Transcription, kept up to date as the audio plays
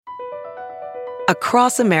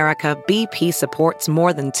Across America, BP supports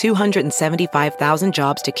more than 275,000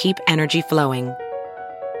 jobs to keep energy flowing.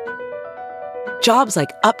 Jobs like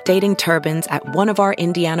updating turbines at one of our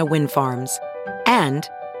Indiana wind farms and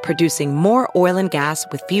producing more oil and gas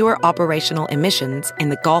with fewer operational emissions in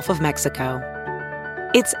the Gulf of Mexico.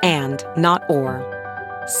 It's and, not or.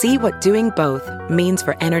 See what doing both means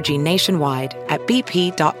for energy nationwide at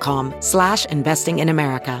bp.com/investing in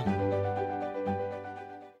America.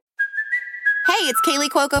 Hey, it's Kaylee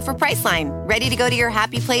Cuoco for Priceline. Ready to go to your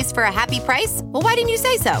happy place for a happy price? Well, why didn't you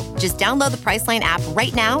say so? Just download the Priceline app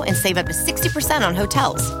right now and save up to 60% on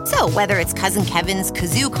hotels. So whether it's Cousin Kevin's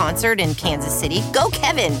Kazoo Concert in Kansas City, go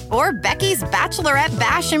Kevin, or Becky's Bachelorette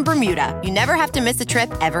Bash in Bermuda, you never have to miss a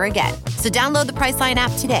trip ever again. So download the Priceline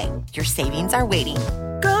app today. Your savings are waiting.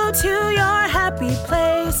 Go to your happy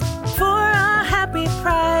place for a happy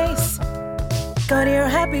price. Go to your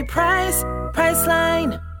happy price,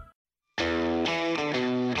 Priceline.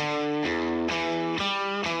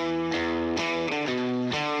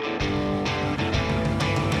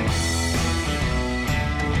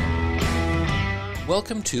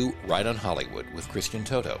 Welcome to Right on Hollywood with Christian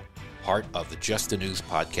Toto, part of the Just the News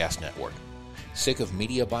podcast network. Sick of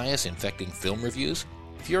media bias infecting film reviews?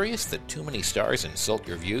 Furious that too many stars insult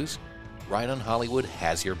your views? Right on Hollywood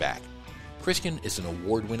has your back. Christian is an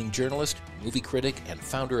award-winning journalist, movie critic, and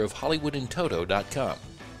founder of HollywoodInToto.com,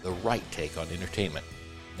 the right take on entertainment.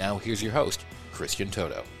 Now here's your host, Christian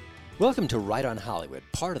Toto. Welcome to Right on Hollywood,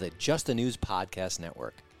 part of the Just the News podcast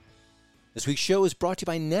network. This week's show is brought to you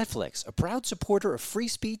by Netflix, a proud supporter of free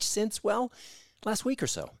speech since, well, last week or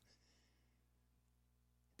so.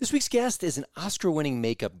 This week's guest is an Oscar-winning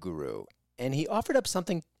makeup guru, and he offered up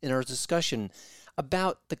something in our discussion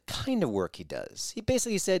about the kind of work he does. He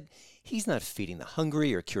basically said he's not feeding the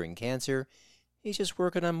hungry or curing cancer. He's just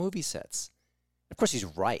working on movie sets. Of course, he's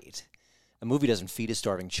right. A movie doesn't feed a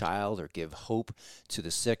starving child or give hope to the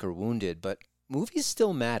sick or wounded, but movies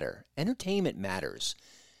still matter. Entertainment matters.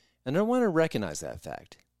 And I want to recognize that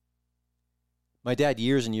fact. My dad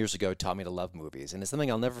years and years ago taught me to love movies, and it's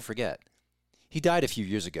something I'll never forget. He died a few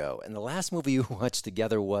years ago, and the last movie we watched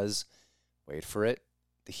together was, wait for it,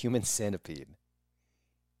 The Human Centipede.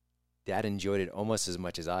 Dad enjoyed it almost as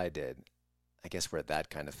much as I did. I guess we're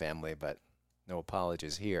that kind of family, but no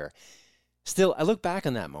apologies here. Still, I look back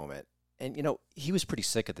on that moment, and he was pretty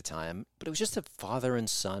sick at the time, but it was just a father and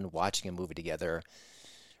son watching a movie together,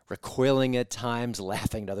 recoiling at times,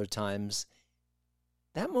 laughing at other times.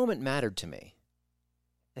 That moment mattered to me.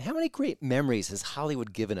 And how many great memories has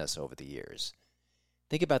Hollywood given us over the years?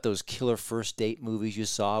 Think about those killer first date movies you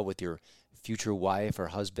saw with your future wife or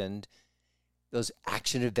husband, those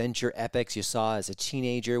action-adventure epics you saw as a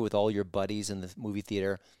teenager with all your buddies in the movie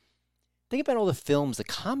theater. Think about all the films, the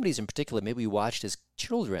comedies in particular, maybe we watched as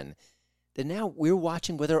children, that now we're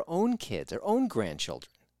watching with our own kids, our own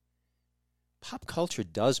grandchildren. Pop culture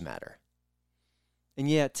does matter. And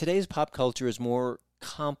yet, today's pop culture is more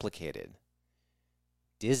complicated.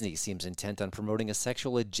 Disney seems intent on promoting a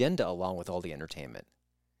sexual agenda along with all the entertainment.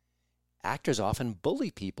 Actors often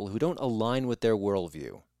bully people who don't align with their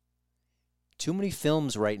worldview. Too many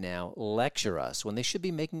films right now lecture us when they should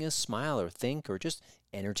be making us smile or think or just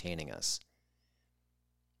entertaining us.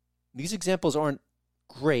 These examples aren't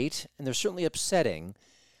great, and they're certainly upsetting,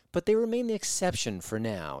 but they remain the exception for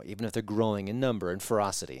now, even if they're growing in number and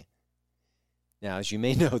ferocity. Now, as you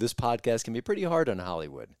may know, this podcast can be pretty hard on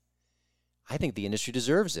Hollywood. I think the industry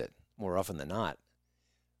deserves it, more often than not.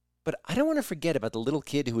 But I don't want to forget about the little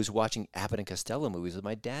kid who was watching Abbott and Costello movies with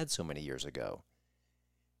my dad so many years ago.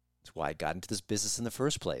 That's why I got into this business in the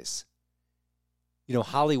first place.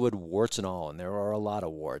 Hollywood, warts and all, and there are a lot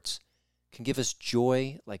of warts, can give us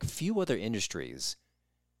joy like few other industries.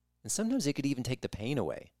 And sometimes they could even take the pain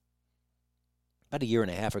away. About a year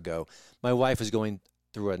and a half ago, my wife was going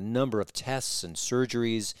through a number of tests and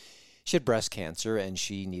surgeries. She had breast cancer, and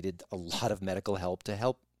she needed a lot of medical help to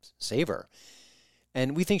help save her.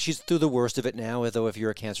 And we think she's through the worst of it now, although if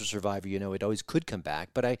you're a cancer survivor, it always could come back.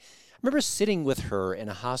 But I remember sitting with her in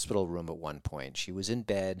a hospital room at one point. She was in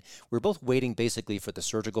bed. We were both waiting basically for the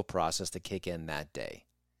surgical process to kick in that day.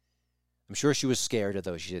 I'm sure she was scared,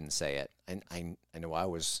 although she didn't say it. And I know I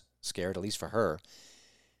was scared, at least for her.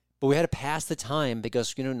 But we had to pass the time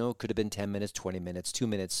because, it could have been 10 minutes, 20 minutes, 2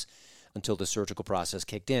 minutes until the surgical process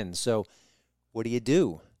kicked in. So what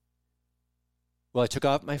do? Well, I took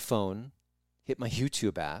out my phone, hit my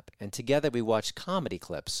YouTube app, and together we watched comedy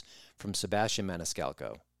clips from Sebastian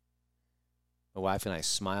Maniscalco. My wife and I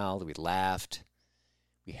smiled, we laughed,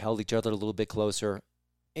 we held each other a little bit closer.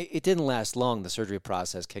 It didn't last long. The surgery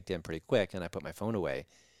process kicked in pretty quick, and I put my phone away.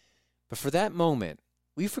 But for that moment,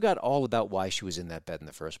 We forgot all about why she was in that bed in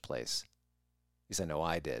the first place. At least I know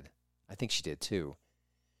I did. I think she did too.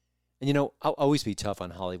 And you know, I'll always be tough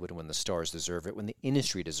on Hollywood when the stars deserve it, when the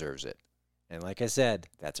industry deserves it. And like I said,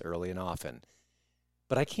 that's early and often.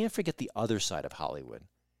 But I can't forget the other side of Hollywood.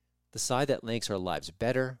 The side that makes our lives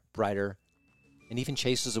better, brighter, and even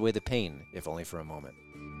chases away the pain, if only for a moment.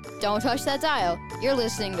 Don't touch that dial. You're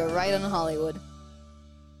listening to Right on Hollywood.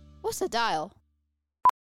 What's the dial?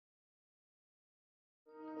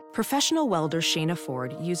 Professional welder Shayna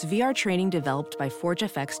Ford used VR training developed by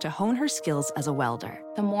ForgeFX to hone her skills as a welder.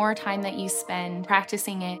 The more time that you spend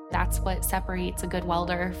practicing it, that's what separates a good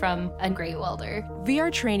welder from a great welder.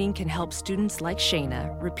 VR training can help students like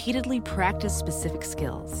Shayna repeatedly practice specific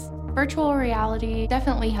skills. Virtual reality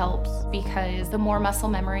definitely helps because the more muscle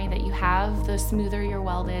memory that you have, the smoother your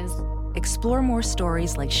weld is. Explore more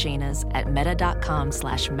stories like Shayna's at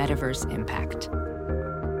meta.com/metaverseimpact.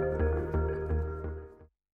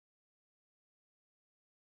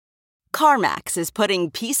 CarMax is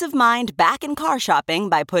putting peace of mind back in car shopping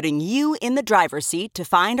by putting you in the driver's seat to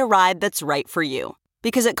find a ride that's right for you.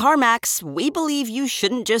 Because at CarMax, we believe you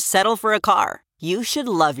shouldn't just settle for a car. You should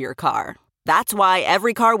love your car. That's why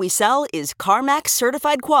every car we sell is CarMax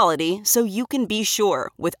certified quality, so you can be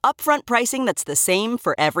sure with upfront pricing that's the same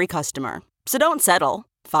for every customer. So don't settle.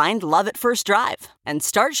 Find love at first drive and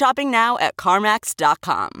start shopping now at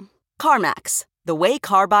CarMax.com. CarMax, the way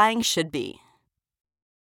car buying should be.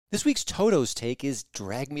 This week's Toto's take is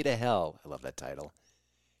Drag Me to Hell. I love that title.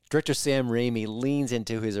 Director Sam Raimi leans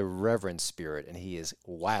into his irreverent spirit, and he is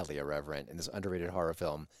wildly irreverent in this underrated horror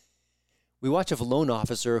film. We watch a loan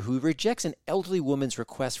officer who rejects an elderly woman's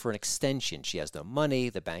request for an extension. She has no money,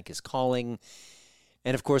 the bank is calling,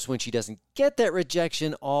 and of course when she doesn't get that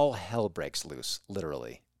rejection, all hell breaks loose,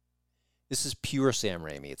 literally. This is pure Sam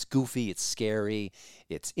Raimi. It's goofy, it's scary,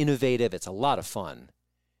 it's innovative, it's a lot of fun.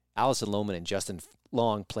 Alison Lohman and Justin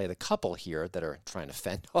Long play the couple here that are trying to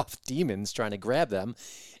fend off demons, trying to grab them.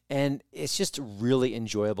 And it's just really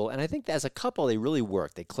enjoyable. And I think as a couple, they really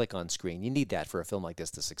work. They click on screen. You need that for a film like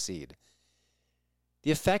this to succeed.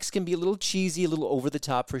 The effects can be a little cheesy, a little over the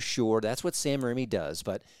top for sure. That's what Sam Raimi does.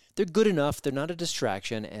 But they're good enough. They're not a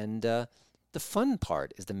distraction. And the fun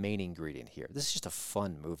part is the main ingredient here. This is just a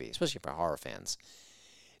fun movie, especially for horror fans.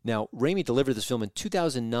 Now, Raimi delivered this film in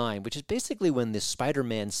 2009, which is basically when the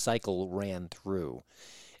Spider-Man cycle ran through.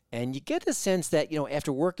 And you get the sense that,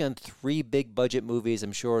 after working on 3 big-budget movies,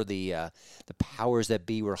 I'm sure the powers that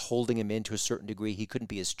be were holding him in to a certain degree. He couldn't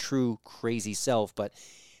be his true, crazy self, but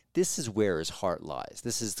this is where his heart lies.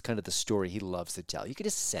 This is kind of the story he loves to tell. You can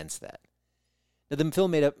just sense that. Now, the film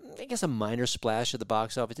made a minor splash at the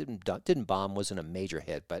box office. It didn't bomb, wasn't a major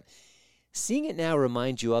hit, but seeing it now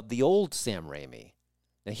reminds you of the old Sam Raimi.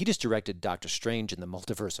 Now, he just directed Doctor Strange in the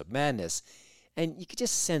Multiverse of Madness, and you could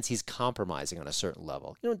just sense he's compromising on a certain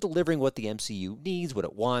level. Delivering what the MCU needs, what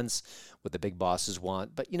it wants, what the big bosses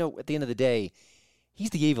want. But, at the end of the day,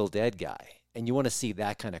 he's the Evil Dead guy, and you want to see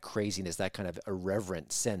that kind of craziness, that kind of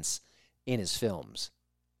irreverent sense in his films.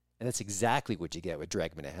 And that's exactly what you get with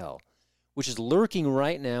Drag Me to Hell, which is lurking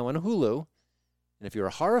right now on Hulu. And if you're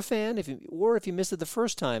a horror fan, if you missed it the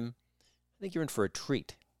first time, I think you're in for a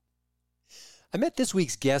treat. I met this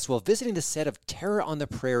week's guest while visiting the set of Terror on the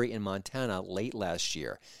Prairie in Montana late last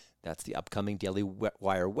year. That's the upcoming Daily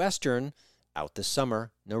Wire Western, out this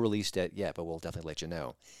summer. No release date yet, but we'll definitely let you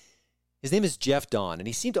know. His name is Jeff Dawn, and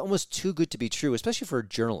he seemed almost too good to be true, especially for a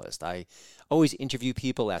journalist. I always interview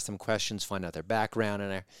people, ask them questions, find out their background,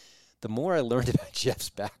 and the more I learned about Jeff's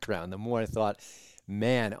background, the more I thought,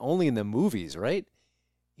 man, only in the movies, right?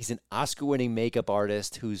 He's an Oscar-winning makeup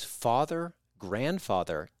artist whose father,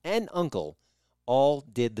 grandfather, and uncle all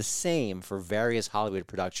did the same for various Hollywood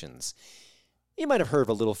productions. You might have heard of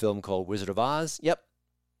a little film called Wizard of Oz. Yep,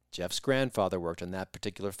 Jeff's grandfather worked on that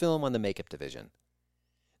particular film on the makeup division.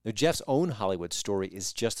 Now, Jeff's own Hollywood story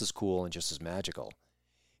is just as cool and just as magical.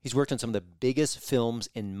 He's worked on some of the biggest films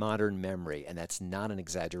in modern memory, and that's not an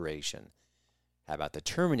exaggeration. How about The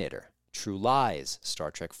Terminator, True Lies, Star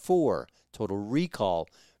Trek IV, Total Recall,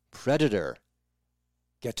 Predator,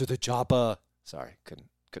 Get to the Chopper. Sorry, couldn't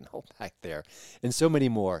hold back there. And so many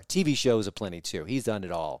more. TV shows aplenty too. He's done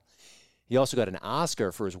it all. He also got an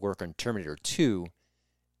Oscar for his work on Terminator 2.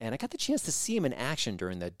 And I got the chance to see him in action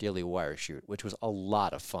during that Daily Wire shoot, which was a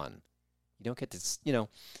lot of fun. You don't get to,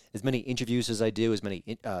 as many interviews as I do, as many,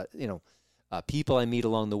 people I meet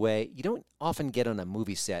along the way. You don't often get on a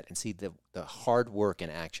movie set and see the hard work in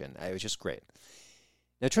action. It was just great.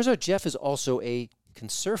 Now, it turns out Jeff is also a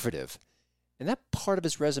conservative. And that part of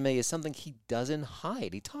his resume is something he doesn't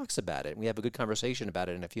hide. He talks about it. And we have a good conversation about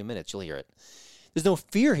it in a few minutes. You'll hear it. There's no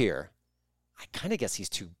fear here. I kind of guess he's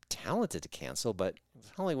too talented to cancel, but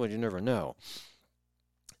Hollywood, you never know.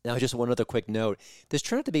 Now, just one other quick note. This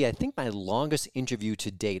turned out to be, I think, my longest interview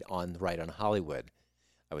to date on Right on Hollywood.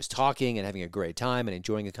 I was talking and having a great time and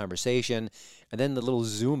enjoying the conversation, and then the little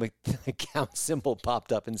Zoom account symbol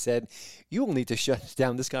popped up and said, "You will need to shut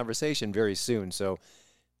down this conversation very soon." So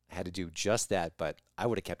I had to do just that, but I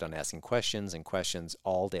would have kept on asking questions and questions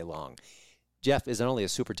all day long. Jeff is not only a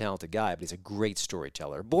super talented guy, but he's a great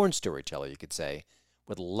storyteller, born storyteller, you could say,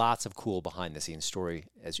 with lots of cool behind-the-scenes story,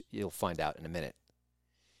 as you'll find out in a minute.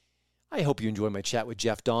 I hope you enjoyed my chat with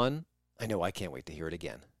Jeff Dawn. I know I can't wait to hear it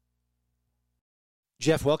again.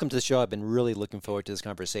 Jeff, welcome to the show. I've been really looking forward to this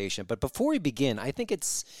conversation. But before we begin, I think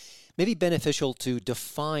it's maybe beneficial to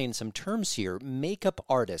define some terms here. Makeup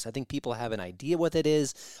artist. I think people have an idea what that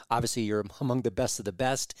is. Obviously, you're among the best of the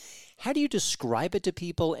best. How do you describe it to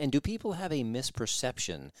people? And do people have a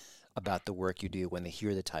misperception about the work you do when they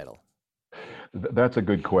hear the title? That's a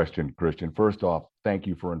good question, Christian. First off, thank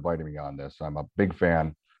you for inviting me on this. I'm a big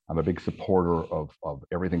fan. I'm a big supporter of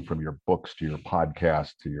everything from your books to your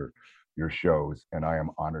podcast to your shows, and I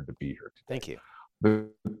am honored to be here today. Thank you.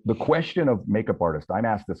 The question of makeup artist, I'm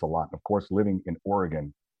asked this a lot. Of course, living in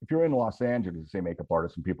Oregon, if you're in Los Angeles, you say makeup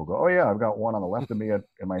artist, and people go, "Oh yeah, I've got one on the left of me in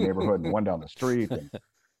my neighborhood, and one down the street." And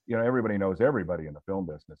everybody knows everybody in the film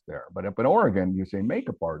business there. But up in Oregon, you say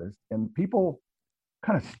makeup artist, and people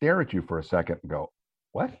kind of stare at you for a second and go,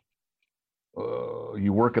 "What?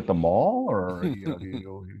 You work at the mall, or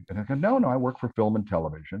And I go, no, I work for film and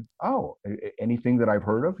television." "Oh, anything that I've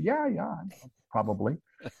heard of?" Yeah, probably.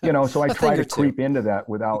 So I try to creep into that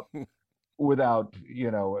without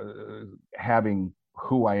having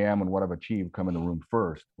who I am and what I've achieved come in the room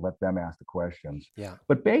first. Let them ask the questions. Yeah.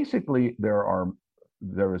 But basically, there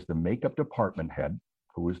is the makeup department head,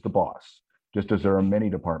 who is the boss. Just as there are many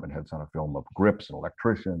department heads on a film of grips and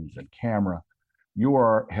electricians and camera, you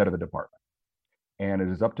are head of a department. And it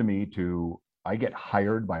is up to me I get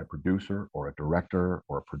hired by a producer or a director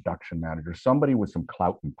or a production manager, somebody with some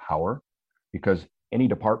clout and power, because any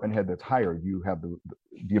department head that's hired, you have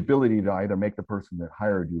the ability to either make the person that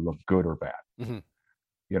hired you look good or bad.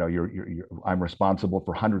 Mm-hmm. I'm responsible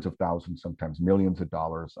for hundreds of thousands, sometimes millions of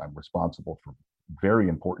dollars. I'm responsible for very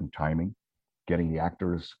important timing, getting the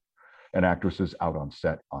actors and actresses out on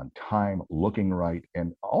set on time, looking right.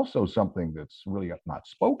 And also something that's really not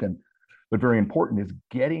spoken, but very important, is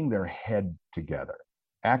getting their head together.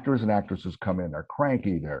 Actors and actresses come in, they're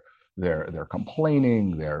cranky, they're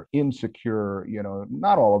complaining, they're insecure,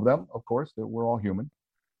 not all of them, of course, we're all human,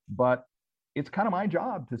 but it's kind of my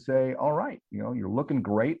job to say, all right, you're looking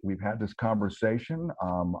great. We've had this conversation.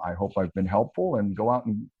 I hope I've been helpful, and go out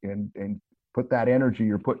and put that energy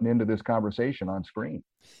you're putting into this conversation on screen.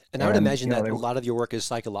 And I would imagine that a lot of your work is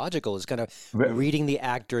psychological, is kind of reading the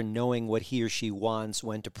actor, knowing what he or she wants,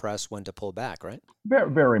 when to press, when to pull back, right?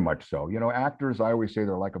 Very, very much so. Actors, I always say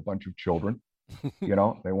they're like a bunch of children.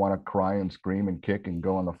 They want to cry and scream and kick and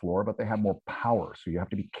go on the floor, but they have more power. So you have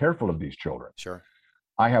to be careful of these children. Sure.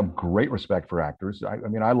 I have great respect for actors. I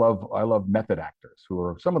love method actors, who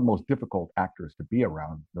are some of the most difficult actors to be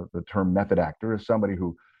around. The term method actor is somebody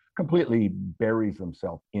who completely buries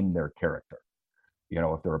themselves in their character.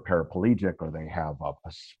 If they're a paraplegic or they have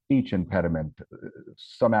a speech impediment,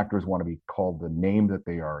 some actors want to be called the name that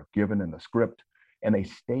they are given in the script, and they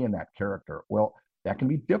stay in that character. Well, that can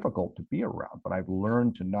be difficult to be around, but I've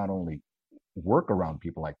learned to not only work around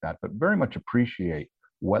people like that, but very much appreciate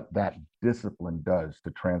what that discipline does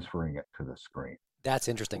to transferring it to the screen. That's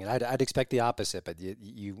interesting, and I'd expect the opposite, but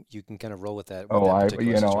you can kind of roll with that.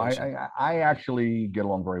 I actually get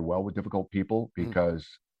along very well with difficult people because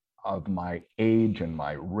of my age and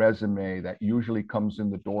my resume. That usually comes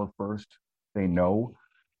in the door first. They know,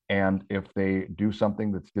 and if they do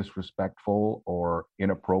something that's disrespectful or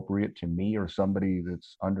inappropriate to me or somebody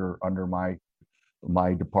that's under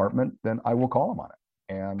my department, then I will call them on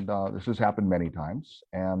it. And this has happened many times,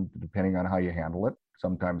 and depending on how you handle it,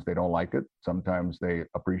 sometimes they don't like it, sometimes they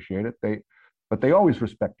appreciate it, but they always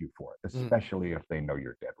respect you for it, especially if they know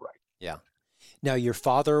you're dead right. Yeah. Now, your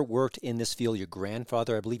father worked in this field, your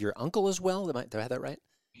grandfather, I believe your uncle as well, do I have that right?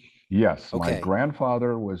 Yes, okay. My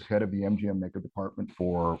grandfather was head of the MGM makeup department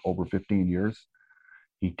for over 15 years.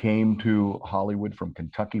 He came to Hollywood from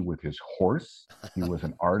Kentucky with his horse. He was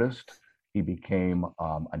an artist. He became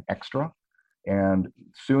an extra. And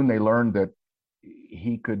soon they learned that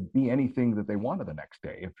he could be anything that they wanted the next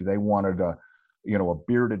day. If they wanted a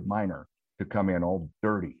bearded miner to come in all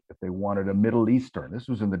dirty, if they wanted a Middle Eastern, this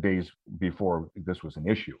was in the days before this was an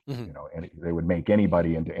issue, and they would make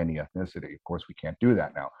anybody into any ethnicity. Of course, we can't do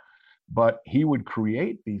that now. But he would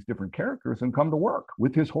create these different characters and come to work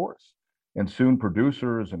with his horse. And soon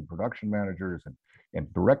producers and production managers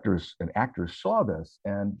and directors and actors saw this.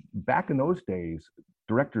 And back in those days,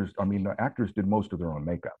 actors did most of their own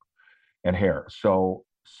makeup and hair. So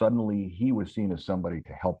suddenly he was seen as somebody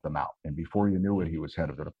to help them out. And before you knew it, he was head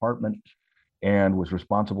of the department and was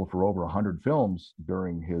responsible for over 100 films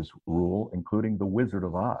during his rule, including The Wizard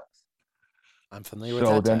of Oz. I'm familiar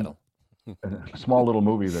with that title. A small little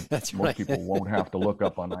movie that That's most right. people won't have to look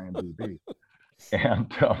up on IMDb.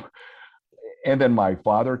 And then my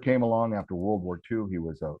father came along after World War II. He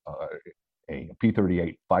was a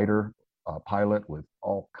P-38 fighter pilot with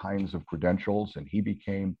all kinds of credentials, and he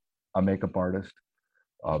became a makeup artist,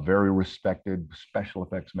 a very respected special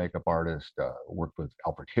effects makeup artist, worked with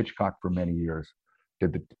Alfred Hitchcock for many years,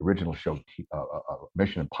 did the original show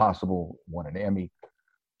Mission Impossible, won an Emmy.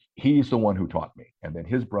 He's the one who taught me. And then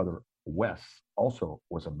his brother, Wes, also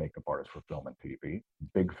was a makeup artist for film and TV,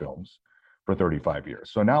 big films, for 35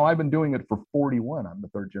 years. So now I've been doing it for 41. I'm the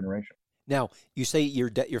third generation. Now, you say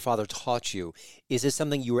your father taught you. Is this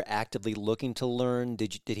something you were actively looking to learn?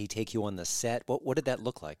 Did he take you on the set? What did that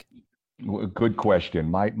look like? Good question.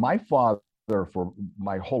 My father, for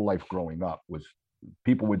my whole life growing up, was,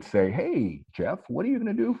 people would say, "Hey, Jeff, what are you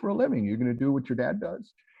going to do for a living? You're going to do what your dad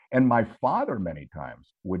does?" And my father many times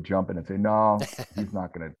would jump in and say, "No, he's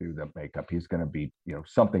not going to do the makeup. He's going to be,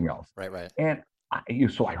 something else." Right. And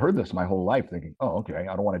so I heard this my whole life thinking, "Oh, okay,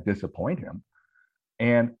 I don't want to disappoint him."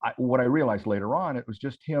 And what I realized later on, it was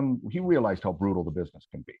just him. He realized how brutal the business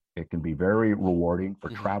can be. It can be very rewarding for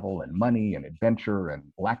travel and money and adventure and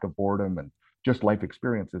lack of boredom and just life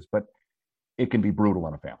experiences, but it can be brutal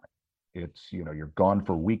on a family. It's, you're gone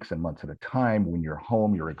for weeks and months at a time. When you're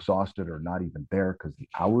home, you're exhausted or not even there because the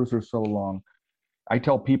hours are so long. I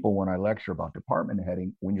tell people when I lecture about department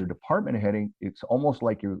heading, when you're department heading, it's almost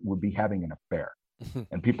like you would be having an affair.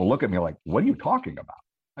 And people look at me like, "What are you talking about?"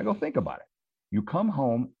 I go, "Think about it. You come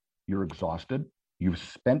home, you're exhausted. You've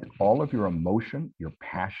spent all of your emotion, your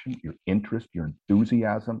passion, your interest, your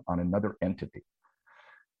enthusiasm on another entity.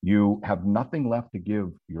 You have nothing left to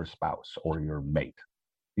give your spouse or your mate.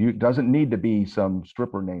 It doesn't need to be some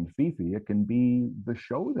stripper named Fifi. It can be the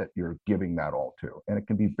show that you're giving that all to. And it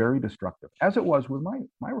can be very destructive, as it was with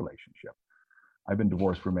my relationship. I've been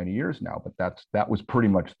divorced for many years now, but that was pretty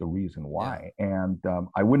much the reason why. Yeah. And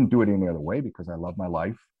I wouldn't do it any other way because I love my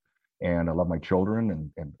life and I love my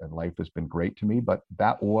children and life has been great to me, but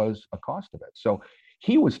that was a cost of it. So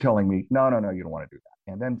he was telling me, no, you don't want to do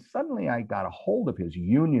that. And then suddenly I got a hold of his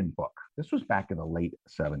union book. This was back in the late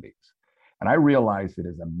 70s. And I realized that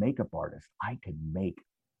as a makeup artist, I could make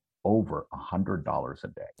over $100 a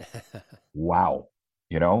day. Wow.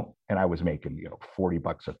 And I was making, $40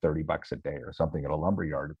 or $30 a day or something at a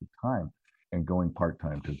lumberyard at the time and going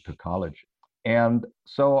part-time to college. And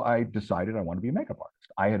so I decided I want to be a makeup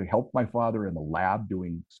artist. I had helped my father in the lab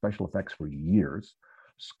doing special effects for years,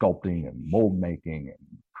 sculpting and mold making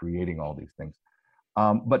and creating all these things.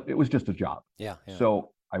 But it was just a job. Yeah.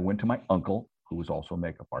 So I went to my uncle, who was also a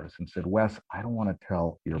makeup artist, and said, "Wes, I don't want to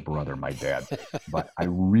tell your brother, my dad, but I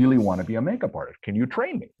really want to be a makeup artist. Can you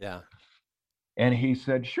train me?" Yeah. And he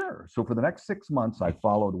said, "Sure." So for the next 6 months, I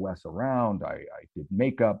followed Wes around. I did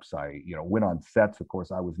makeups. I, went on sets. Of course,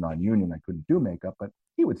 I was non-union. I couldn't do makeup, but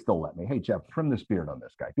he would still let me. "Hey, Jeff, trim this beard on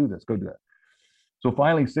this guy. Do this. Go do that." So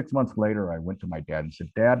finally, 6 months later, I went to my dad and said,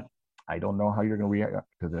 "Dad, I don't know how you're going to react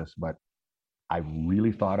to this, but I've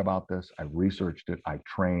really thought about this. I've researched it. I've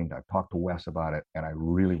trained. I've talked to Wes about it, and I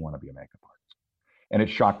really want to be a makeup artist." And it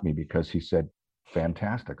shocked me because he said,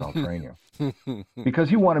 "Fantastic, I'll train you." Because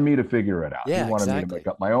he wanted me to figure it out. Yeah, he wanted me exactly. to make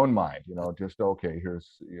up my own mind, just, okay,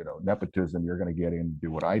 here's, nepotism. You're going to get in and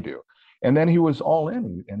do what I do. And then he was all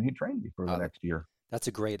in and he trained me for the next year. That's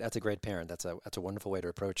a great parent. That's a wonderful way to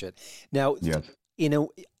approach it. Now, yes.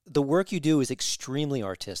 The work you do is extremely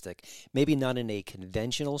artistic, maybe not in a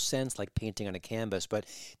conventional sense like painting on a canvas, but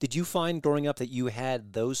did you find growing up that you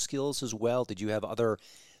had those skills as well? Did you have other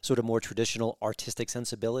sort of more traditional artistic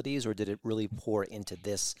sensibilities, or did it really pour into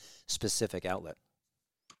this specific outlet?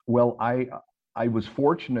 Well, I was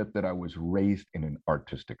fortunate that I was raised in an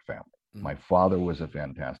artistic family. My father was a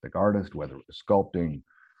fantastic artist, whether it was sculpting,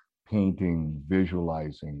 painting,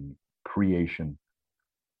 visualizing, creation.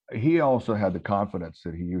 He also had the confidence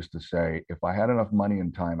that he used to say, if I had enough money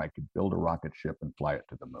and time, I could build a rocket ship and fly it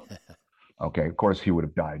to the moon. Okay, of course, he would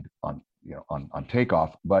have died on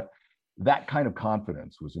takeoff, but that kind of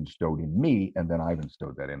confidence was instilled in me, and then I've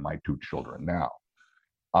instilled that in my two children now.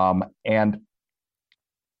 And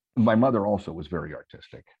my mother also was very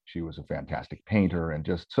artistic. She was a fantastic painter, and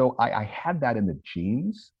so I had that in the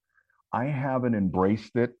genes. I haven't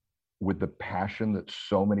embraced it with the passion that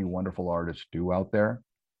so many wonderful artists do out there.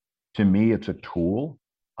 To me, it's a tool.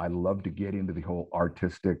 I love to get into the whole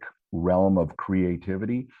artistic realm of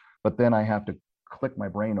creativity, but then I have to click my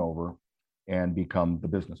brain over and become the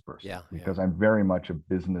business person. Because I'm very much a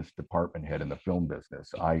business department head in the film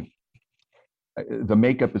business. The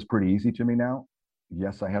makeup is pretty easy to me now.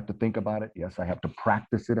 Yes, I have to think about it. Yes, I have to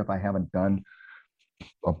practice it if I haven't done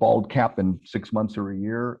a bald cap in 6 months or a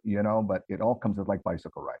year, but it all comes like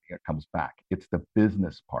bicycle riding. It comes back. It's the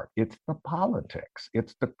business part. It's the politics.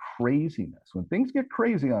 It's the craziness. When things get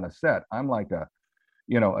crazy on a set, I'm like a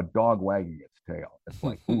dog wagging its tail. It's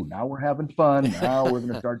like, ooh, now we're having fun. Now we're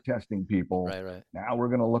going to start testing people. Right. Now we're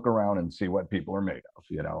going to look around and see what people are made of,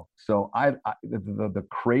 So the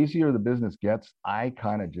crazier the business gets, I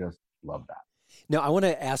kind of just love that. Now, I want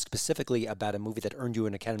to ask specifically about a movie that earned you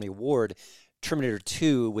an Academy Award, Terminator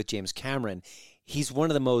 2 with James Cameron. He's one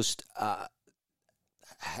of the most, how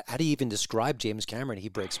do you even describe James Cameron? He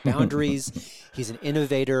breaks boundaries. He's an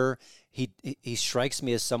innovator. He strikes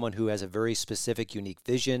me as someone who has a very specific, unique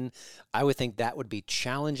vision. I would think that would be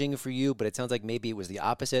challenging for you, but it sounds like maybe it was the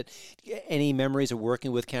opposite. Any memories of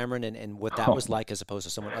working with Cameron and what that was like as opposed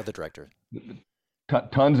to some other director?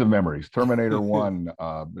 Tons of memories. Terminator 1,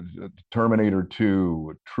 Terminator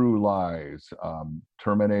 2, True Lies,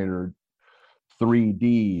 Terminator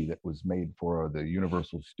 3D that was made for the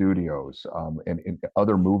Universal Studios, and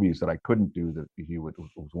other movies that I couldn't do that he was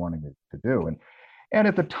wanting to do. And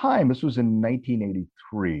at the time, this was in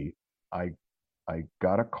 1983, I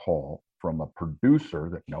got a call from a producer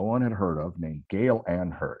that no one had heard of named Gail Ann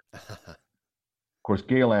Hurd. Of course,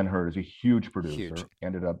 Gail Ann Hurd is a huge producer,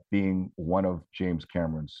 ended up being one of James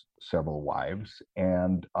Cameron's several wives,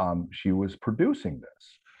 and she was producing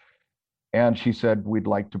this. And she said, we'd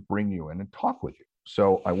like to bring you in and talk with you.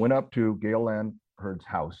 So I went up to Gail Ann Hurd's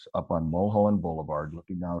house up on Mulholland Boulevard,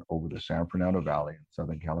 looking out over the San Fernando Valley in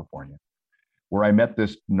Southern California, where I met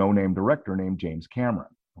this no-name director named James Cameron.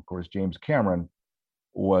 Of course, James Cameron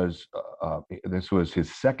was, this was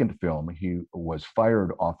his second film. He was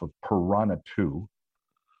fired off of Piranha 2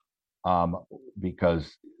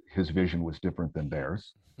 because his vision was different than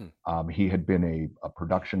theirs. He had been a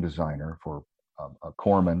production designer for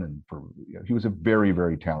Corman, and he was a very,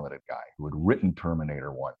 very talented guy who had written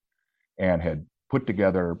Terminator 1 and had put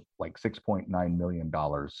together like $6.9 million,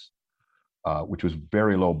 which was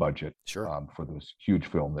very low budget for this huge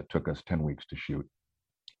film that took us 10 weeks to shoot.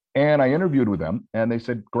 And I interviewed with them, and they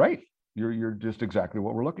said, great, you're just exactly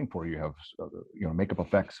what we're looking for. You have makeup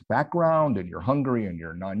effects background, and you're hungry, and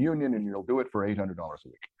you're non-union, and you'll do it for $800 a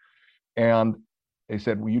week. And they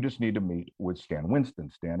said, well, you just need to meet with Stan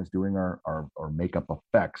Winston. Stan is doing our makeup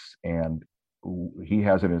effects, and he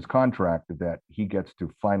has it in his contract that he gets to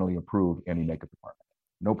finally approve any makeup department.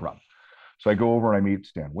 No problem. So I go over and I meet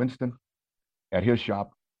Stan Winston at his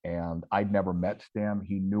shop, and I'd never met Stan.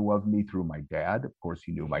 He knew of me through my dad. Of course,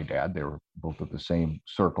 he knew my dad. They were both at the same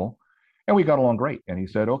circle, and we got along great. And he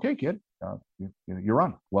said, okay, kid, you're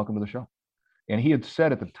on. Welcome to the show. And he had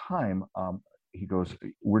said at the time, he goes,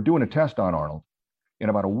 we're doing a test on Arnold. In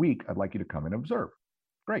about a week, I'd like you to come and observe.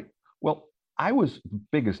 Great. Well, I was the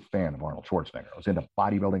biggest fan of Arnold Schwarzenegger. I was into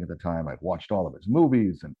bodybuilding at the time. I'd watched all of his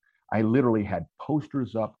movies, and I literally had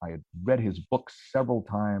posters up. I had read his books several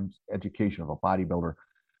times, Education of a Bodybuilder.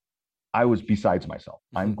 I was besides myself.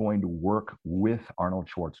 I'm going to work with Arnold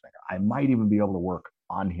Schwarzenegger. I might even be able to work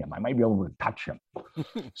on him. I might be able to touch him.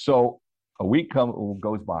 So a week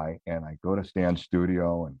goes by, and I go to Stan's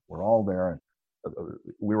studio, and we're all there. And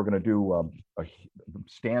we were going to do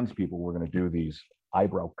Stan's people were going to do these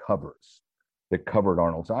eyebrow covers that covered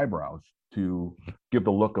Arnold's eyebrows to give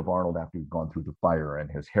the look of Arnold after he'd gone through the fire and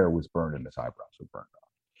his hair was burned and his eyebrows were burned off.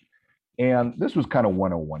 And this was kind of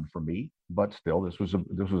 101 for me, but still, this was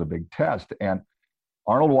a big test. And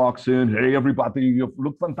Arnold walks in, hey, everybody, you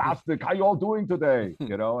look fantastic. How you all doing today?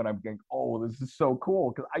 And I'm thinking, oh, this is so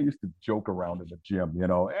cool. Because I used to joke around in the gym,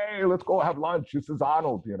 hey, let's go have lunch. This is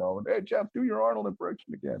Arnold, and hey, Jeff, do your Arnold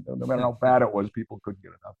impression again. No matter how bad it was, people couldn't get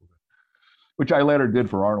enough of it, which I later did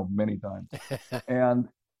for Arnold many times. And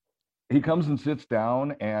he comes and sits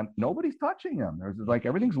down, and nobody's touching him. There's like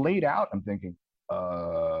everything's laid out. I'm thinking,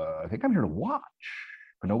 I think I'm here to watch,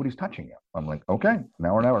 but nobody's touching him. I'm like, okay,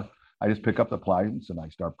 now or never. I just pick up the pliers and I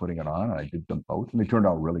start putting it on, and I did them both, and they turned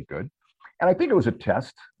out really good. And I think it was a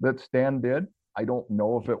test that Stan did. I don't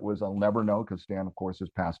know if it was, I'll never know, because Stan, of course, has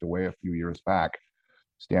passed away a few years back.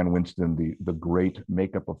 Stan Winston, the great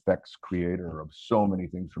makeup effects creator of so many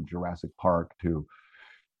things from Jurassic Park to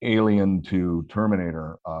Alien to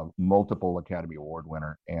Terminator, multiple Academy Award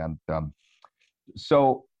winner. And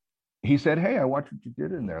so he said, "Hey, I watched what you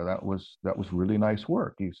did in there. That was really nice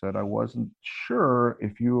work." He said, "I wasn't sure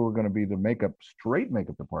if you were going to be the straight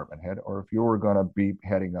makeup department head, or if you were going to be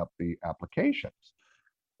heading up the applications."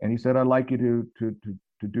 And he said, "I'd like you to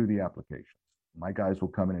do the applications. My guys will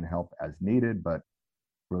come in and help as needed, but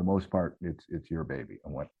for the most part, it's your baby." I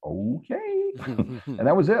went, "Okay," and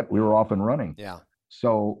that was it. We were off and running. Yeah.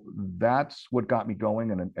 So that's what got me going,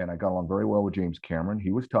 and I got along very well with James Cameron.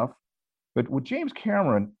 He was tough, but with James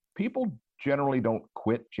Cameron, people generally don't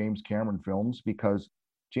quit James Cameron films because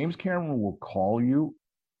James Cameron will call you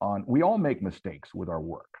on. We all make mistakes with our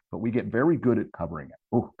work, but we get very good at covering it.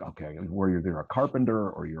 Oh, okay, where you're a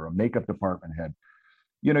carpenter or you're a makeup department head,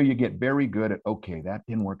 you get very good at, okay, that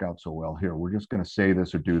didn't work out so well here. We're just going to say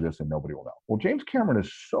this or do this and nobody will know. Well, James Cameron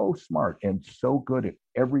is so smart and so good at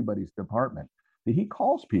everybody's department that he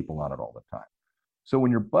calls people on it all the time. So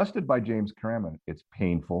when you're busted by James Cameron, it's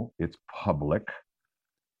painful, it's public,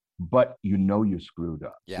 but you screwed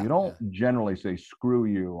up. Yeah, you don't generally say, "Screw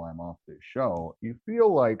you, I'm off this show." You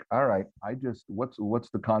feel like, all right, what's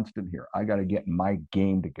the constant here? I got to get my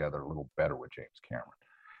game together a little better with James Cameron.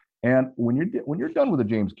 And when you're done with a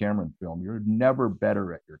James Cameron film, you're never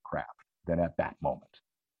better at your craft than at that moment.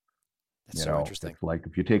 That's so interesting. It's like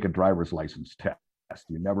if you take a driver's license test,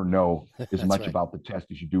 you never know as much about the test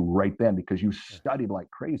as you do right then because you studied like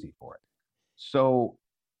crazy for it. So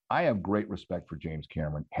I have great respect for James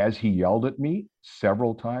Cameron. Has he yelled at me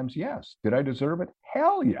several times? Yes. Did I deserve it?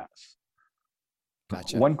 Hell yes.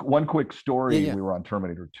 Gotcha. One quick story. Yeah. We were on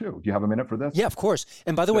Terminator 2. Do you have a minute for this? Yeah, of course.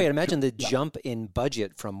 And by the way, I imagine the jump in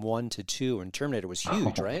budget from 1 to 2 in Terminator was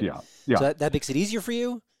huge, right? Yeah. So that makes it easier for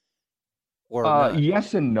you? Or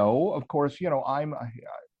yes and no. Of course, I'm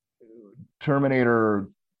Terminator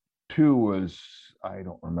 2 was, I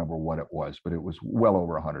don't remember what it was, but it was well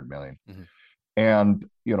over 100 million. Mm-hmm. And,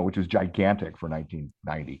 which is gigantic for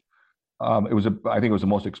 1990. I think it was the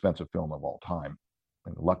most expensive film of all time.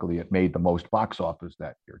 And luckily, it made the most box office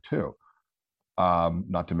that year, too.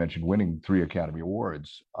 Not to mention winning 3 Academy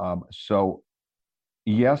Awards. So,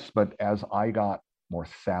 yes, but as I got more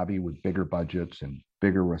savvy with bigger budgets and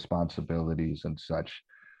bigger responsibilities and such,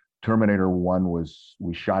 Terminator 1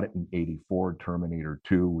 we shot it in 84. Terminator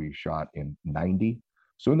 2, we shot in 90.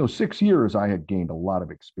 So in those 6 years, I had gained a lot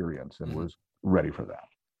of experience and was ready for that.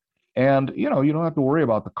 And, you don't have to worry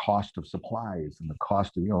about the cost of supplies and the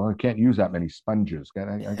cost of, I can't use that many sponges.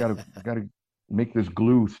 I got to make this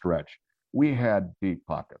glue stretch. We had deep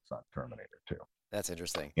pockets on Terminator 2. That's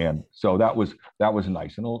interesting. And so that was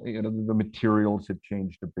nice. And the materials had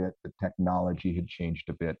changed a bit. The technology had changed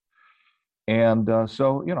a bit. And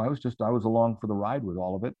so, I was along for the ride with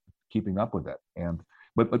all of it, keeping up with it.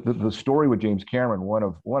 But the story with James Cameron,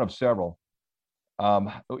 one of several,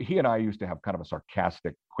 he and I used to have kind of a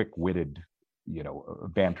sarcastic, quick-witted,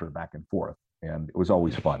 banter back and forth, and it was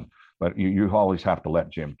always fun. But you always have to let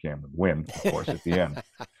Jim Cameron win, of course, at the end.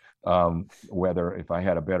 Whether if I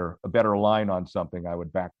had a better line on something, I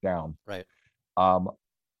would back down. Right.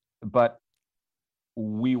 But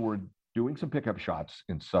we were doing some pickup shots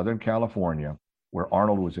in Southern California where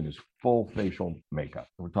Arnold was in his full facial makeup.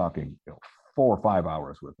 We're talking 4 or 5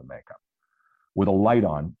 hours worth of makeup, with a light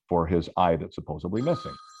on for his eye that's supposedly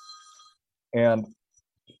missing. And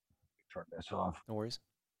turn this off. No worries.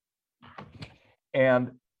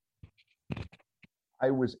 And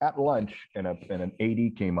I was at lunch, and an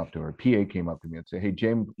AD came up to her, a PA came up to me and said, "Hey,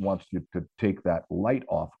 James wants you to take that light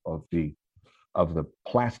off of the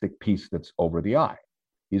plastic piece that's over the eye.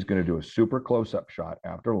 He's going to do a super close-up shot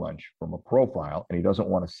after lunch from a profile, and he doesn't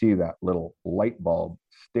want to see that little light bulb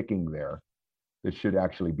sticking there. That should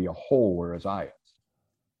actually be a hole where his eye is."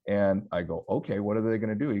 And I go, "Okay, what are they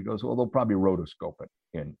going to do?" He goes, "Well, they'll probably rotoscope it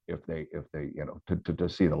in if they to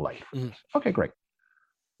see the light." Mm. Okay, great.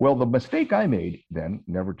 Well, the mistake I made then,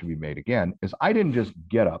 never to be made again, is I didn't just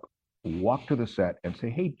get up, walk to the set, and say,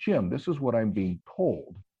 "Hey, Jim, this is what I'm being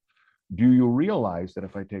told. Do you realize that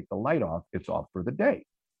if I take the light off, it's off for the day?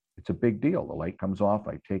 It's a big deal. The light comes off.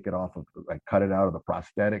 I take it off. I cut it out of the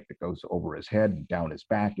prosthetic that goes over his head and down his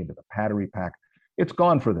back into the battery pack. It's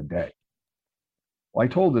gone for the day." Well, I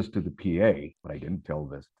told this to the PA, but I didn't tell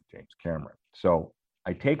this to James Cameron. So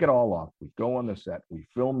I take it all off. We go on the set. We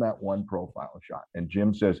film that one profile shot. And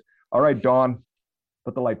Jim says, "All right, Don,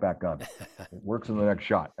 put the light back on. It works in the next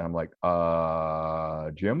shot." And I'm like,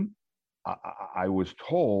 Jim, I was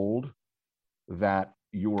told that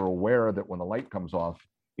you were aware that when the light comes off,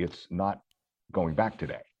 it's not going back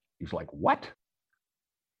today. He's like, "What?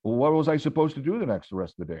 Well, what was I supposed to do the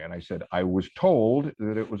rest of the day?" And I said, "I was told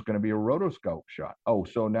that it was going to be a rotoscope shot." "Oh,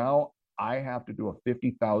 so now I have to do a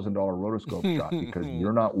 $50,000 rotoscope shot because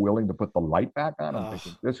you're not willing to put the light back on. I'm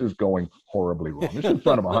thinking, this is going horribly wrong. This is in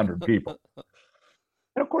front of 100 people.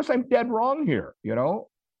 And of course, I'm dead wrong here.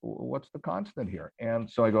 What's the constant here? And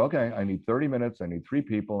so I go, okay, I need 30 minutes. I need 3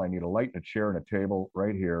 people. I need a light and a chair and a table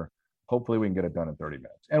right here. Hopefully we can get it done in 30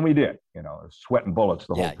 minutes. And we did, sweat and bullets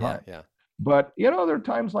the whole time. Yeah. But, there are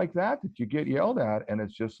times like that you get yelled at, and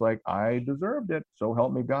it's just like, I deserved it. So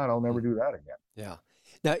help me God, I'll never do that again. Yeah.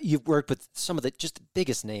 Now, you've worked with some of the just the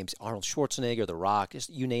biggest names, Arnold Schwarzenegger, The Rock, just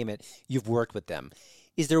you name it, you've worked with them.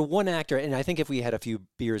 Is there one actor, and I think if we had a few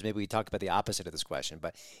beers, maybe we talk about the opposite of this question,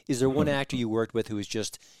 but is there one actor you worked with who is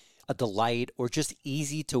just a delight or just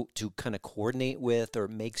easy to kind of coordinate with or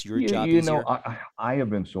makes your job easier? I have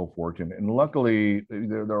been so fortunate. And luckily,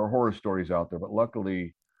 there are horror stories out there, but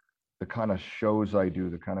luckily, the kind of shows I do,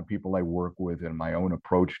 the kind of people I work with, and my own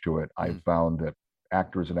approach to it, I've found that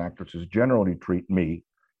actors and actresses generally treat me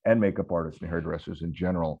and makeup artists and hairdressers in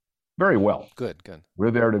general very well. Good. We're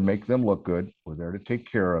there to make them look good. We're there to take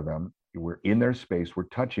care of them. We're in their space. We're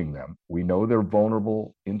touching them. We know their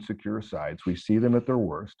vulnerable, insecure sides. We see them at their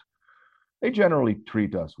worst. They generally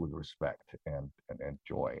treat us with respect and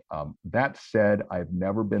joy. That said, I've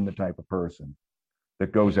never been the type of person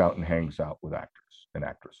that goes out and hangs out with actors and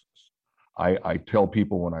actresses. I tell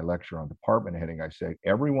people when I lecture on department heading, I say,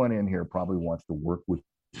 everyone in here probably wants to work with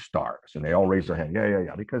stars. And they all raise their hand.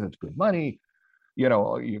 Yeah, because it's good money.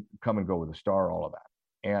 You come and go with a star, all of that.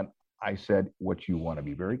 And I said, what you want to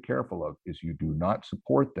be very careful of is you do not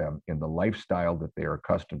support them in the lifestyle that they are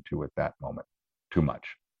accustomed to at that moment too much.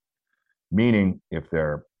 Meaning, if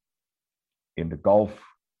they're into golf,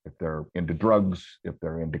 if they're into drugs, if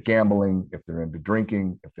they're into gambling, if they're into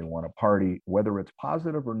drinking, if they want to party, whether it's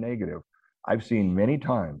positive or negative, I've seen many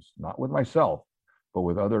times, not with myself, but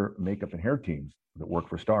with other makeup and hair teams that work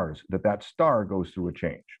for stars, that star goes through a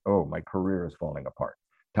change. Oh, my career is falling apart.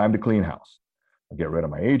 Time to clean house. I get rid of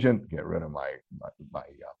my agent, get rid of my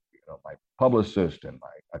publicist and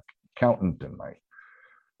my accountant and my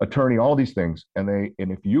attorney, all these things. And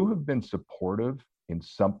if you have been supportive in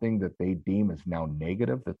something that they deem as now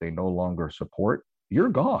negative, that they no longer support, you're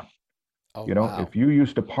gone. Wow. If you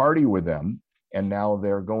used to party with them and now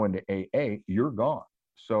they're going to AA, you're gone.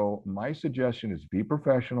 So my suggestion is be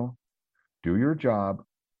professional, do your job,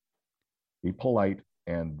 be polite,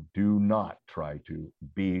 and do not try to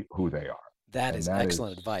be who they are. That is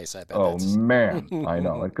excellent advice. I bet. Oh, man, I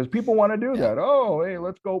know. Because people want to do that. Oh, hey,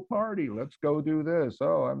 let's go party. Let's go do this.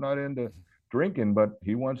 Oh, I'm not into drinking, but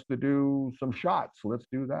he wants to do some shots. Let's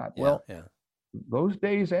do that. Those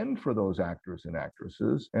days end for those actors and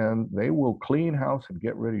actresses, and they will clean house and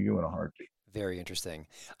get rid of you in a heartbeat. Very interesting.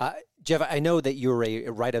 Jeff, I know that you're a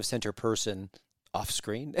right-of-center person off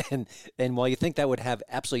screen, and while you think that would have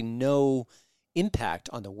absolutely no impact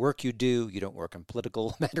on the work you do, you don't work on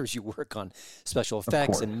political matters, you work on special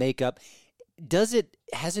effects and makeup. Has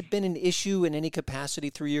it been an issue in any capacity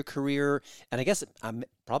through your career? And I guess I'm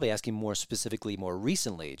probably asking more specifically more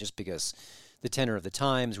recently, just because the tenor of the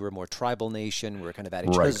times, we're a more tribal nation, we're kind of at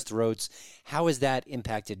each other's throats. How has that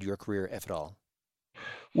impacted your career, if at all?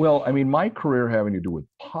 Well, I mean, my career having to do with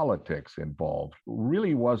politics involved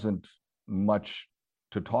really wasn't much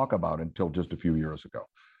to talk about until just a few years ago.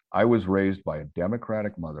 I was raised by a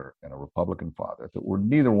Democratic mother and a Republican father that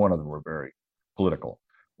neither one of them were very political.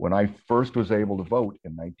 When I first was able to vote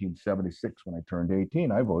in 1976, when I turned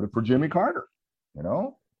 18, I voted for Jimmy Carter,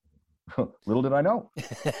 Little did I know.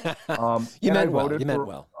 You meant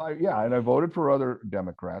well. And I voted for other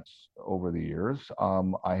Democrats over the years.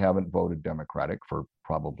 I haven't voted Democratic for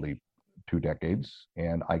probably 2 decades,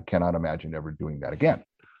 and I cannot imagine ever doing that again.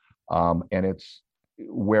 And it's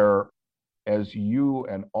where, as you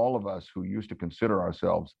and all of us who used to consider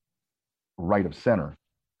ourselves right of center,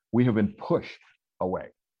 we have been pushed away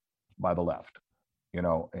by the left,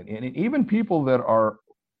 and even people that are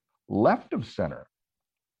left of center,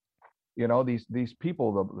 these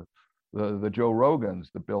people, the Joe Rogans,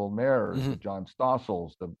 the Bill Mayers, the John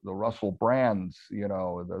Stossels, the Russell Brands,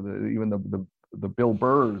 even the Bill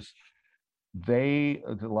Burrs,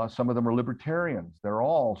 some of them are libertarians. They're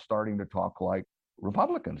all starting to talk like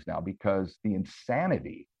Republicans now because the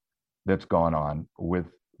insanity that's gone on with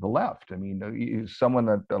the left. I mean, someone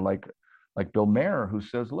that like Bill Mayer, who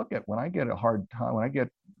says, look, when I get a hard time, when I get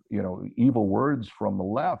evil words from the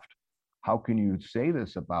left, how can you say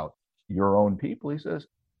this about your own people? He says,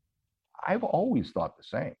 I've always thought the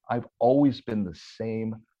same. I've always been the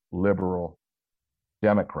same liberal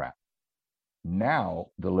Democrat. Now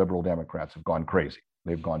the liberal Democrats have gone crazy.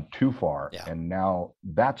 They've gone too far, and now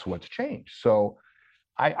that's what's changed. So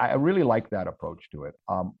I really like that approach to it.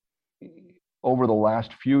 over the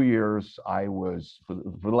last few years, for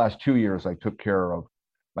the last 2 years, I took care of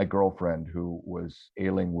my girlfriend who was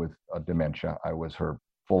ailing with dementia. I was her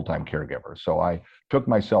full-time caregiver. So I took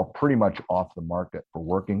myself pretty much off the market for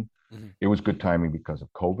working. It was good timing because of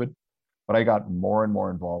COVID, but I got more and more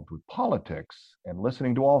involved with politics and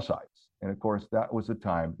listening to all sides. And of course, that was the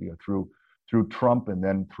time, through Trump and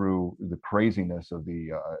then through the craziness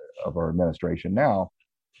of our administration now,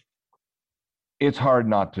 it's hard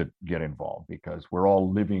not to get involved because we're all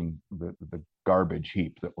living the garbage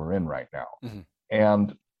heap that we're in right now.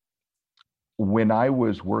 And when I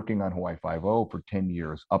was working on Hawaii Five-0 for 10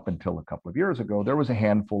 years, up until a couple of years ago, there was a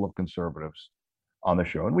handful of conservatives on the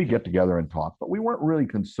show, and we get together and talk, but we weren't really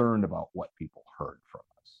concerned about what people heard from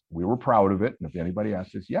us. We were proud of it, and if anybody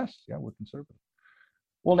asked us, yes, yeah, we're conservative.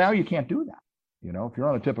 Well, now you can't do that. If you're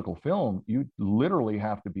on a typical film, you literally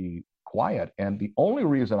have to be quiet. And the only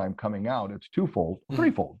reason I'm coming out, it's threefold.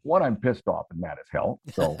 One, I'm pissed off and mad as hell.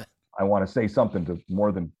 So I want to say something to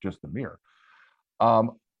more than just the mirror.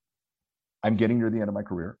 I'm getting near the end of my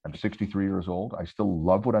career. I'm 63 years old. I still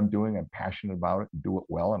love what I'm doing. I'm passionate about it and do it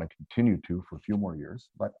well. And I continue to for a few more years,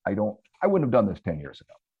 but I wouldn't have done this 10 years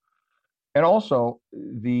ago. And also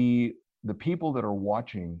the people that are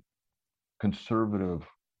watching conservative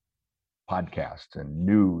podcasts and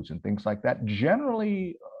news and things like that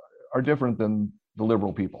generally are different than the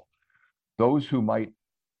liberal people. Those who might,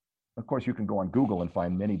 of course, you can go on Google and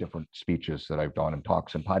find many different speeches that I've done and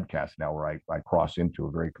talks and podcasts now where I cross into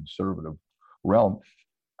a very conservative realm.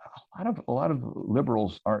 A lot of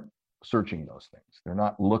liberals aren't searching those things. They're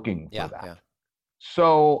not looking for that. Yeah.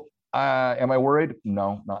 So am I worried?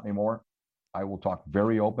 No, not anymore. I will talk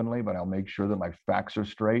very openly, but I'll make sure that my facts are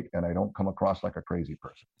straight and I don't come across like a crazy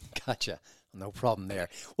person. Gotcha. No problem there.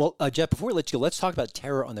 Well, Jeff, before we let you go, let's talk about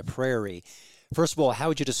Terror on the Prairie. First of all, how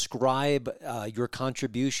would you describe your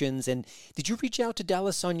contributions? And did you reach out to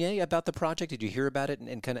Dallas Saulnier about the project? Did you hear about it?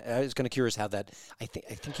 And kind of, I was kind of curious how that. I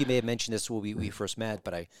think you may have mentioned this when we first met,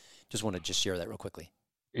 but I just want to share that real quickly.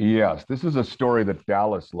 Yes, this is a story that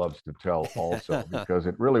Dallas loves to tell also because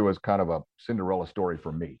it really was kind of a Cinderella story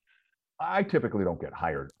for me. I typically don't get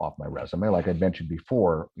hired off my resume. Like I mentioned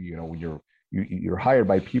before, when you're hired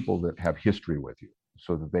by people that have history with you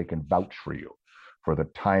so that they can vouch for you for the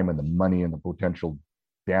time and the money and the potential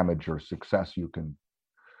damage or success you can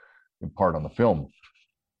impart on the film.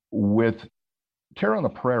 With Terror on the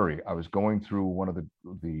Prairie, I was going through one of the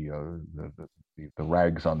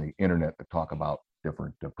rags on the internet that talk about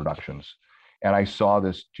different productions, and I saw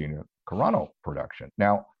this Gina Carano production.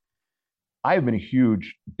 Now, I've been a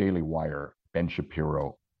huge Daily Wire Ben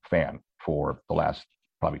Shapiro fan for the last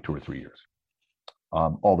probably 2 or 3 years.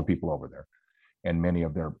 All the people over there, and many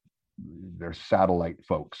of their satellite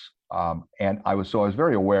folks. And I was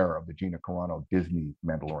very aware of the Gina Carano Disney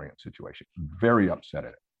Mandalorian situation. Very upset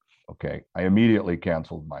at it. Okay, I immediately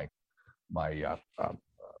canceled my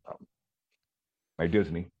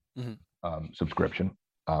Disney subscription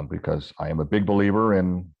because I am a big believer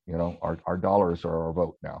in our dollars are our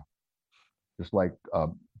vote now. Just like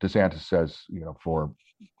DeSantis says, for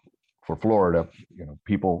Florida,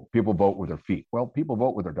 people vote with their feet. Well, people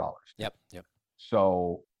vote with their dollars. Yep.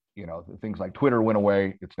 So, things like Twitter went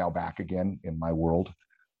away. It's now back again in my world.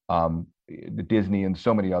 The Disney and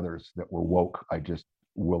so many others that were woke, I just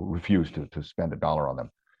will refuse to spend $1 on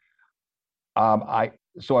them.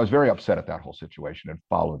 So I was very upset at that whole situation and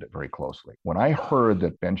followed it very closely. When I heard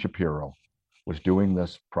that Ben Shapiro was doing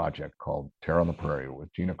this project called Terror on the Prairie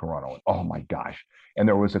with Gina Carano, oh my gosh. And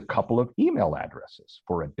there was a couple of email addresses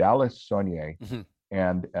for a Dallas Saulnier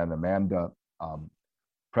and Amanda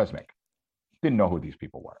Presnick. Didn't know who these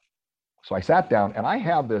people were. So I sat down and I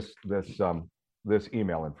have this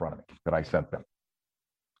email in front of me that I sent them.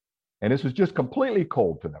 And this was just completely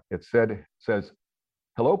cold to them. It says,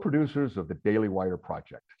 "Hello, producers of the Daily Wire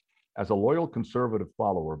project. As a loyal conservative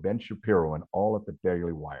follower, Ben Shapiro and all at the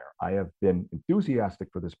Daily Wire, I have been enthusiastic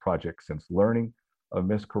for this project since learning of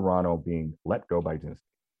Miss Carano being let go by Disney.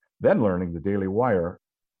 Then learning the Daily Wire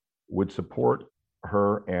would support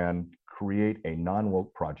her and create a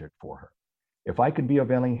non-woke project for her. If I could be of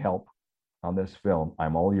any help on this film,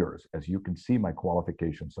 I'm all yours. As you can see, my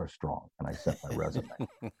qualifications are strong." And I sent my resume.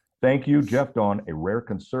 "Thank you, Jeff Dawn, a rare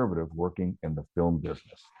conservative working in the film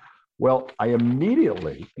business." Well, I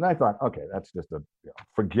immediately, and I thought, okay, that's just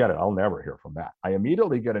forget it. I'll never hear from that. I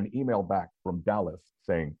immediately get an email back from Dallas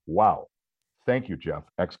saying, "Wow, thank you, Jeff, !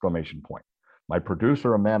 My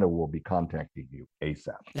producer, Amanda, will be contacting you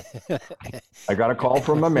ASAP." I got a call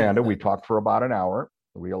from Amanda. We talked for about an hour.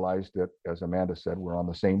 Realized that, as Amanda said, we're on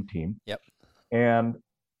the same team. Yep. And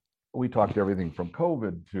we talked everything from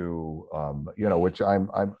COVID to, which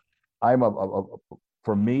I'm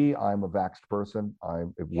for me, I'm a vaxxed person.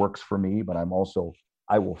 It works for me, but I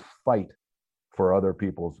will fight for other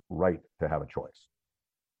people's right to have a choice.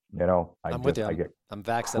 I'm with you. I'm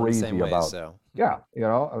vaxxed in the same way. So yeah,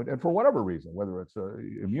 and for whatever reason, whether it's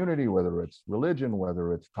immunity, whether it's religion,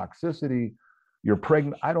 whether it's toxicity, you're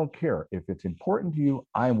pregnant. I don't care if it's important to you.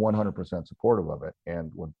 I'm 100% supportive of it.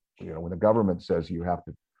 And when the government says you have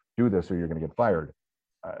to do this or you're going to get fired,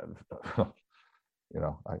 I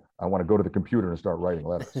want to go to the computer and start writing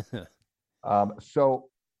letters. And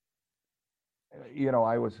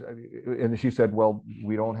she said, well,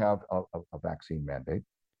 we don't have a vaccine mandate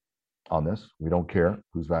on this. We don't care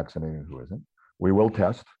who's vaccinated and who isn't. We will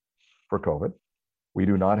test for COVID. We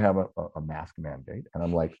do not have a mask mandate. And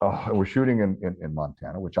I'm like, oh, we're shooting in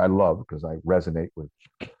Montana, which I love because I resonate with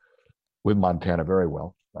Montana very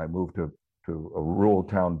well. I moved to a rural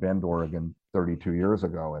town, Bend, Oregon, 32 years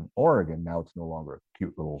ago. And Oregon, now it's no longer a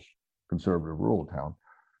cute little conservative rural town.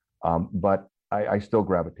 But I still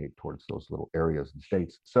gravitate towards those little areas and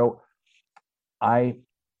states. So I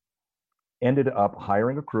ended up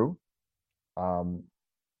hiring a crew. None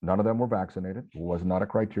of them were vaccinated. It was not a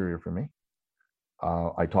criteria for me.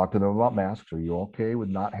 I talked to them about masks. Are you okay with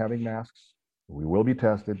not having masks? We will be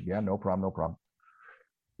tested. Yeah, no problem.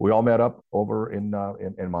 We all met up over in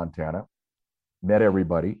Montana, met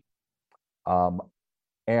everybody.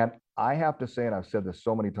 And I have to say, and I've said this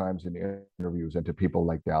so many times in interviews and to people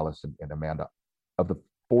like Dallas and Amanda, of the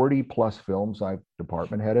 40 plus films I've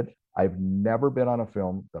department headed, I've never been on a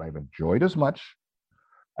film that I've enjoyed as much.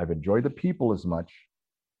 I've enjoyed the people as much,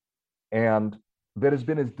 and that has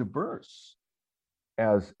been as diverse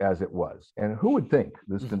as it was. And who would think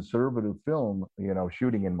this conservative film,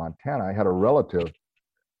 shooting in Montana? I had a relative,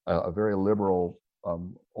 a very liberal,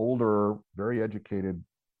 older, very educated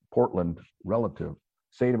Portland relative,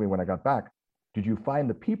 say to me when I got back, did you find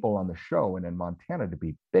the people on the show and in Montana to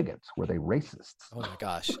be bigots? Were they racists? Oh my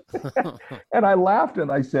gosh. And I laughed and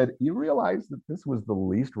I said, you realize that this was the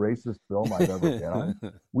least racist film I've ever been on?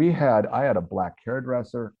 I had a black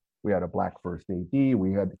hairdresser. We had a black first AD.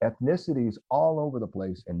 We had ethnicities all over the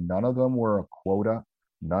place, and none of them were a quota.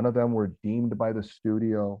 None of them were deemed by the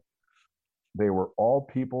studio. They were all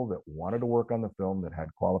people that wanted to work on the film, that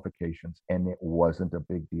had qualifications, and it wasn't a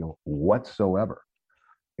big deal whatsoever.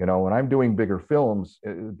 When I'm doing bigger films,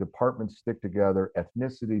 departments stick together,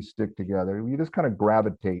 ethnicities stick together. You just kind of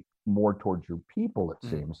gravitate more towards your people, it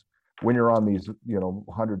seems, when you're on these, $100,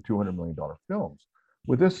 $200 million films.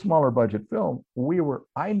 With this smaller budget film,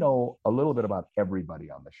 I know a little bit about everybody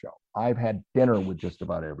on the show. I've had dinner with just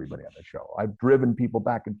about everybody on the show. I've driven people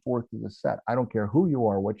back and forth to the set. I don't care who you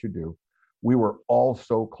are, what you do. We were all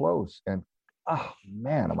so close. And, oh,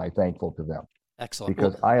 man, am I thankful to them. Excellent.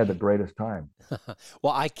 Because I had the greatest time.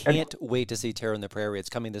 Well, I can't wait to see Terror in the Prairie. It's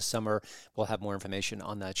coming this summer. We'll have more information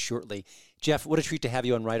on that shortly. Jeff, what a treat to have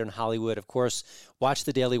you on Right on Hollywood. Of course, watch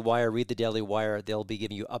the Daily Wire, read the Daily Wire. They'll be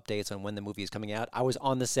giving you updates on when the movie is coming out. I was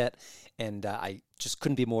on the set, and I just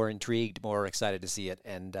couldn't be more intrigued, more excited to see it.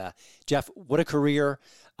 And Jeff, what a career.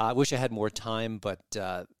 I wish I had more time, but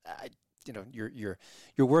your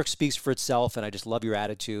work speaks for itself, and I just love your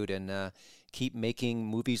attitude, and keep making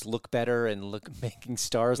movies look better and making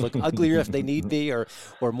stars look uglier if they need be, or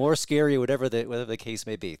more scary, whatever the case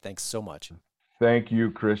may be. Thanks so much. Thank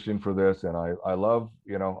you, Christian, for this. And I love,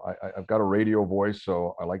 I've got a radio voice,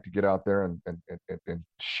 so I like to get out there and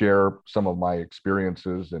share some of my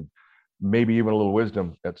experiences and maybe even a little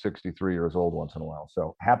wisdom at 63 years old once in a while.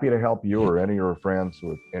 So happy to help you or any of your friends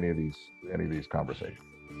with any of these conversations.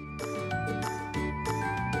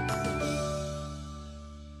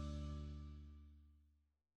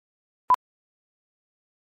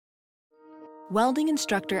 Welding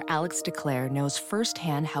instructor Alex DeClaire knows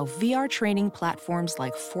firsthand how VR training platforms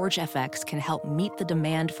like ForgeFX can help meet the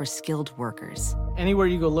demand for skilled workers. Anywhere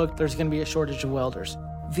you go look, there's going to be a shortage of welders.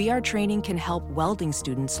 VR training can help welding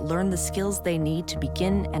students learn the skills they need to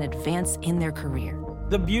begin and advance in their career.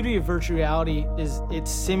 The beauty of virtual reality is it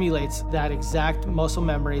simulates that exact muscle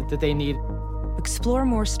memory that they need. Explore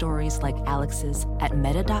more stories like Alex's at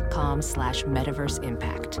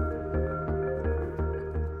meta.com/metaverseimpact.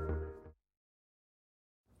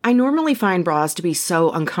 I normally find bras to be so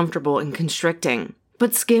uncomfortable and constricting,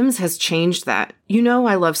 but Skims has changed that.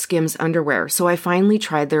 I love Skims underwear, so I finally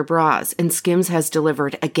tried their bras, and Skims has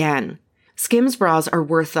delivered again. Skims bras are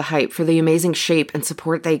worth the hype for the amazing shape and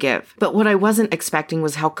support they give, but what I wasn't expecting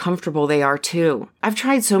was how comfortable they are too. I've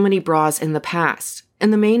tried so many bras in the past,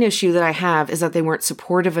 and the main issue that I have is that they weren't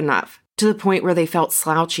supportive enough, to the point where they felt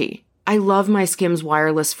slouchy. I love my Skims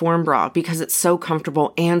wireless form bra because it's so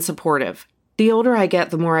comfortable and supportive. The older I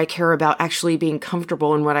get, the more I care about actually being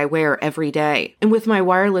comfortable in what I wear every day. And with my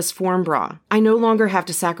wireless Form Bra, I no longer have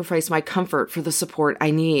to sacrifice my comfort for the support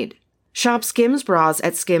I need. Shop Skims bras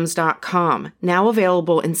at skims.com, now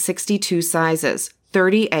available in 62 sizes,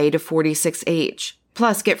 30A to 46H.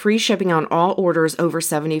 Plus, get free shipping on all orders over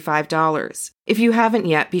 $75. If you haven't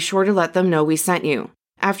yet, be sure to let them know we sent you.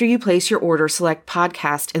 After you place your order, select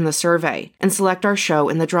Podcast in the survey and select our show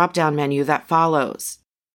in the drop-down menu that follows.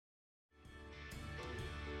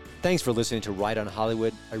 Thanks for listening to Right on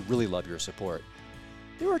Hollywood. I really love your support.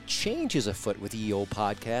 There are changes afoot with EO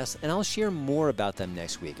Podcasts, and I'll share more about them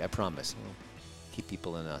next week, I promise. I'll keep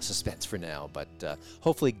people in suspense for now, but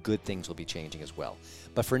hopefully good things will be changing as well.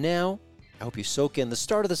 But for now, I hope you soak in the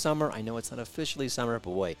start of the summer. I know it's not officially summer,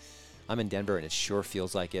 but boy, I'm in Denver and it sure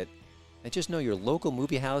feels like it. And just know your local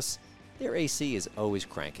movie house, their AC is always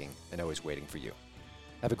cranking and always waiting for you.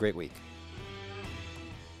 Have a great week.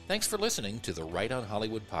 Thanks for listening to the Right on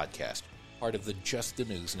Hollywood podcast, part of the Just the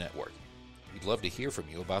News Network. We'd love to hear from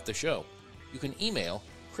you about the show. You can email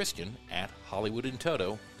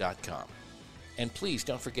Christian@HollywoodInToto.com. And please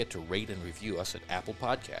don't forget to rate and review us at Apple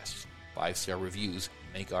Podcasts. 5-star reviews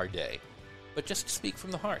make our day. But just speak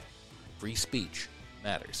from the heart. Free speech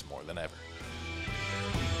matters more than ever.